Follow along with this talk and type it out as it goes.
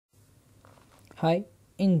Hi,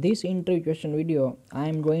 in this interview question video, I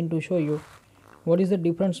am going to show you what is the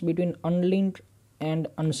difference between unlinked and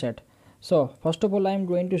UNSET. So, first of all, I am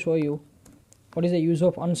going to show you what is the use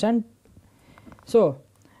of UNSET. So,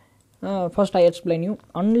 first I explain you.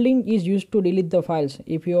 Unlinked is used to delete the files.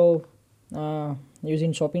 If you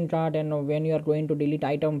using shopping cart and when you are going to delete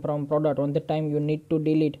item from product, on that time you need to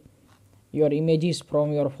delete your images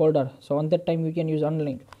from your folder. So, on that time you can use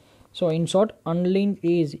unlinked. So in short, unlinked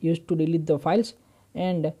is used to delete the files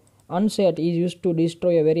and UNSET is used to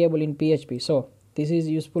destroy a variable in PHP. So this is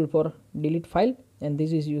useful for delete file and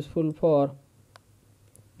this is useful for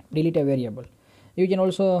delete a variable. You can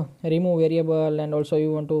also remove variable, and also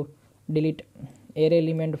you want to delete array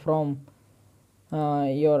element from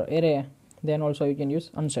your array, then also you can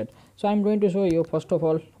use UNSET. So I am going to show you first of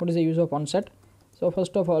all what is the use of UNSET. So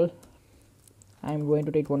first of all, I am going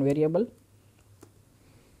to take one variable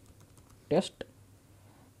test.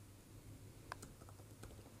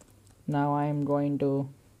 Now I am going to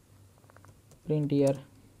print here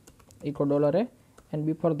echo $a, and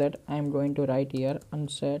before that I am going to write here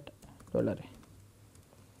UNSET $a.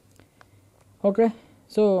 Okay,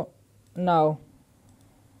 so now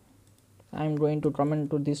I am going to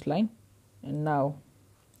comment to this line, and now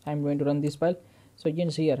I am going to run this file. So you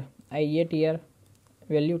can see here I get here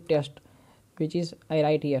value test, which is I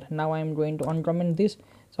write here. Now I am going to uncomment this.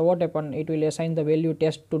 So what happen? It will assign the value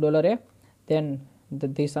test to $a. Then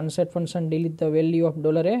this UNSET function delete the value of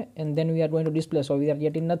 $a, and then we are going to display. So we are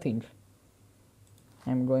getting nothing.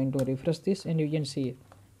 I am going to refresh this, and you can see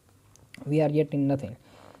we are getting nothing.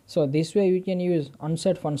 So this way you can use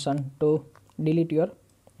UNSET function to delete your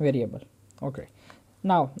variable. Okay.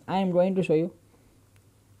 Now I am going to show you.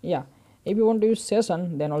 Yeah, if you want to use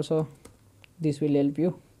session, then also this will help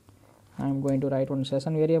you. I am going to write one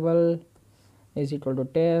session variable is equal to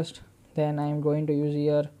test. Then I am going to use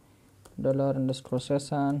here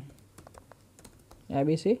 $_session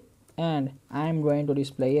abc, and I am going to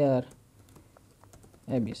display here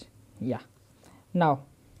abc. Yeah. Now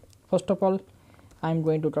first of all I am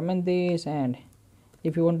going to comment this, and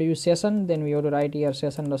if you want to use session, then we have to write here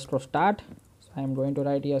session_start. So I am going to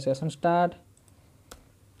write here session start.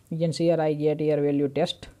 You can see here I get here value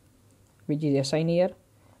test, which is assigned here.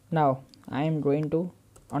 Now I am going to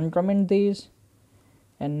uncomment this,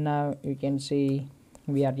 and now you can see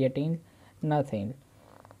we are getting nothing.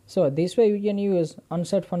 So this way you can use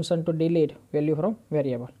UNSET function to delete value from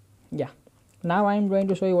variable. Yeah. Now I am going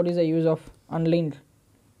to show you what is the use of unlinked.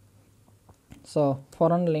 So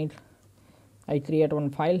for unlinked, I create one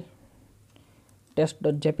file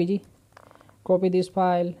test.jpg, copy this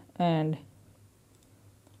file, and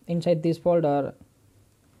inside this folder,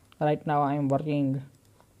 right now I am working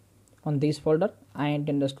on this folder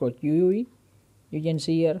int_qe. You can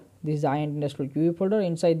see here this is int_qe folder.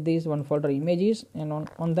 Inside this one folder images, and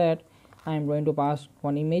on that I am going to pass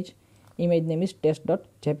one image name is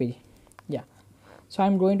test.jpg. Yeah. So I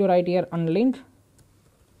am going to write here unlinked.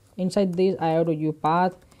 Inside this I have to use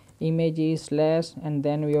path images slash, and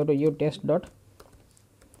then we have to use test.jpg.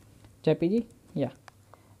 Yeah.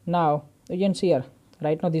 Now you can see here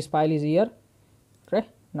right now this file is here. Okay.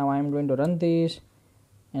 Now I am going to run this,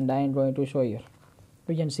 and I am going to show you.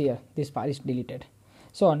 You can see here this file is deleted.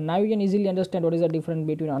 So now you can easily understand what is the difference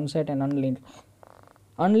between UNSET and unlinked.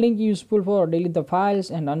 Unlinked is useful for delete the files,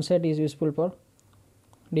 and UNSET is useful for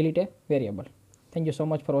delete a variable. Thank you so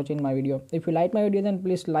much for watching my video. If you like my video, then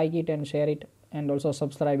please like it and share it, and also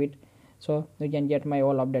subscribe it so you can get my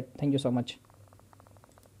all update. Thank you so much.